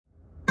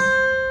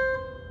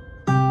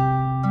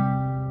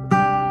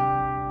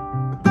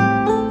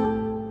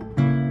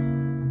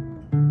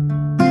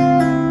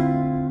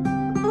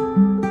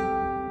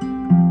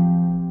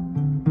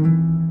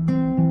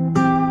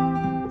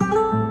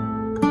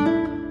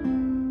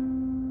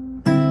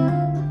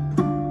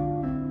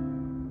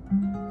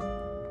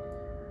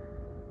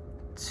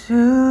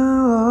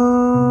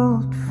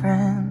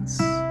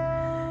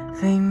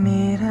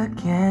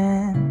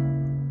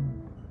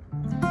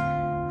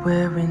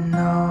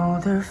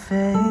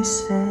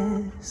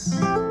faces,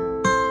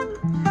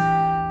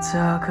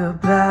 talk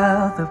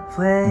about the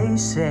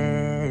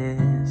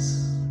places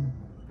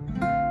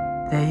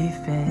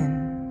they've been.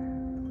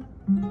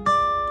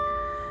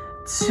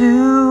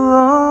 Two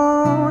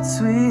old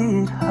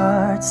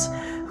sweethearts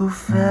who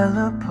fell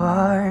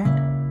apart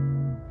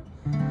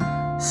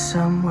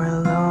somewhere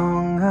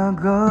long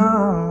ago.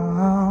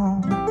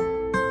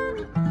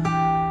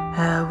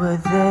 How were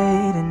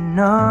they to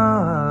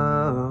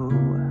know?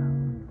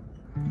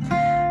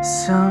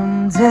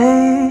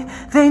 Someday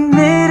they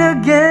meet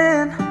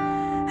again,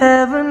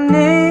 have a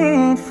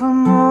need for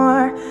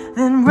more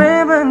than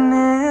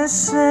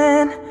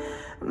reminiscing.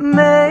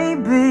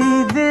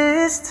 Maybe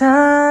this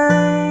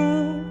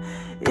time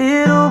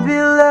it'll be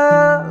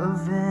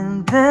love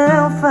and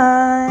they'll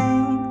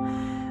find.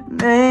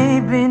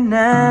 Maybe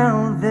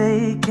now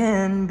they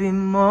can be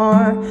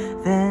more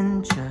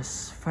than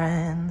just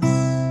friends.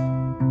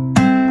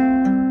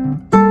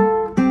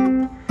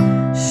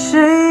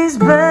 She's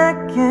back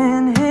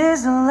in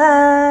his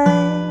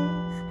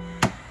life,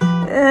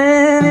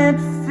 and it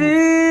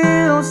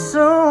feels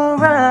so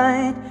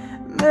right.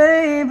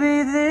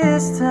 Maybe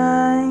this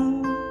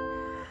time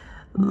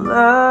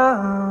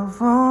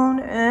love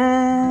won't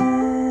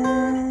end.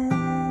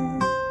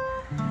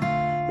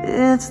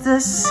 It's the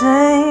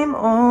same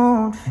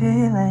old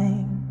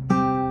feeling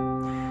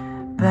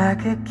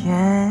back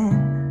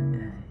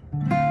again.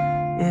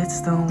 It's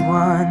the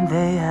one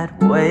they had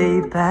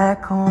way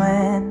back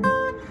when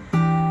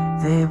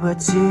they were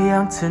too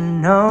young to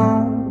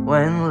know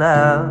when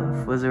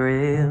love was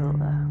real.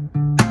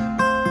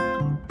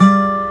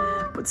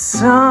 But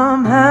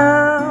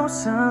somehow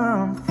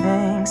some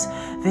things,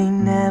 they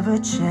never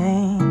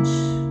change.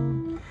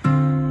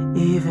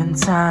 Even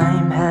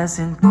time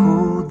hasn't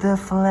cooled the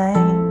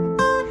flame.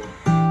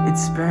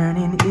 It's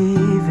burning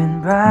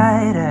even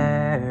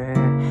brighter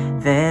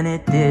than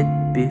it did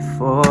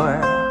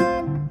before.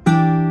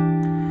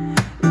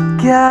 It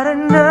got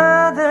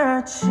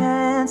another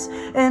chance,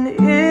 and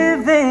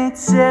if they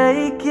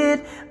take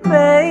it,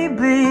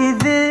 maybe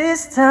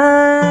this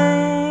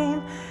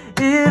time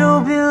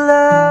it'll be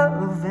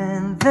love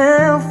and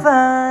they'll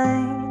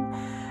find.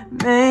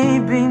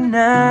 Maybe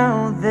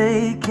now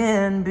they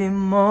can be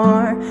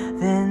more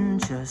than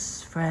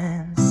just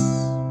friends.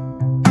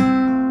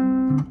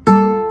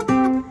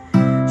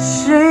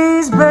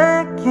 She's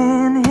back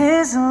in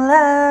his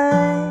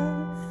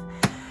life,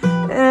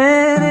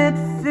 and it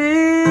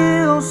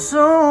feels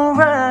so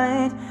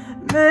right.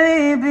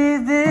 Maybe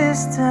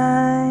this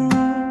time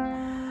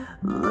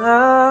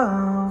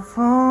love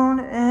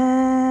won't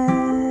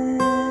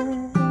end.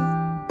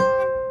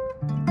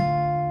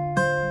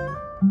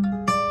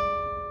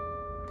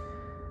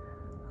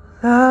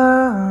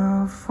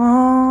 Love won't